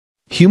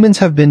Humans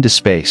have been to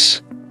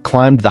space,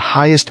 climbed the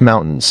highest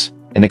mountains,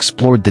 and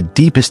explored the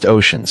deepest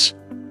oceans.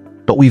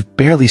 But we've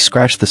barely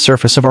scratched the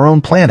surface of our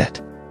own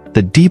planet.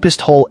 The deepest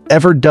hole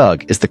ever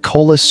dug is the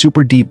Kola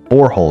Superdeep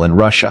Borehole in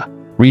Russia,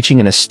 reaching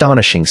an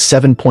astonishing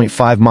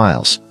 7.5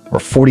 miles, or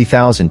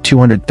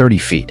 40,230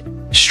 feet,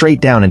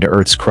 straight down into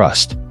Earth's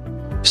crust.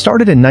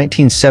 Started in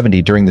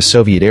 1970 during the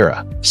Soviet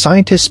era,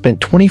 scientists spent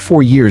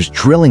 24 years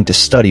drilling to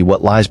study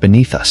what lies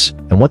beneath us,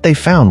 and what they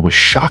found was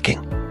shocking.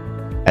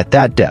 At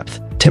that depth,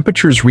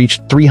 temperatures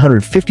reached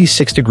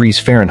 356 degrees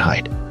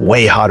Fahrenheit,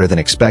 way hotter than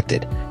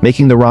expected,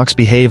 making the rocks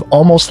behave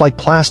almost like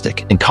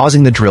plastic and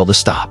causing the drill to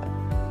stop.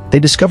 They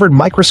discovered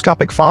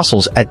microscopic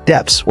fossils at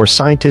depths where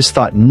scientists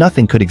thought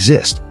nothing could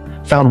exist,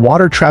 found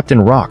water trapped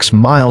in rocks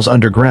miles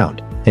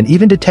underground, and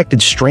even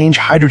detected strange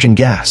hydrogen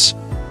gas.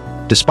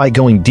 Despite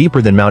going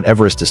deeper than Mount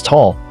Everest is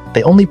tall,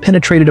 they only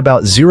penetrated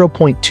about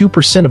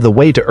 0.2% of the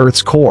way to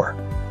Earth's core.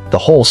 The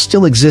hole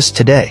still exists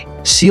today,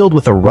 sealed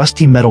with a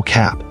rusty metal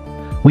cap.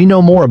 We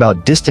know more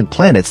about distant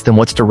planets than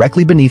what's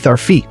directly beneath our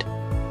feet.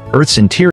 Earth's interior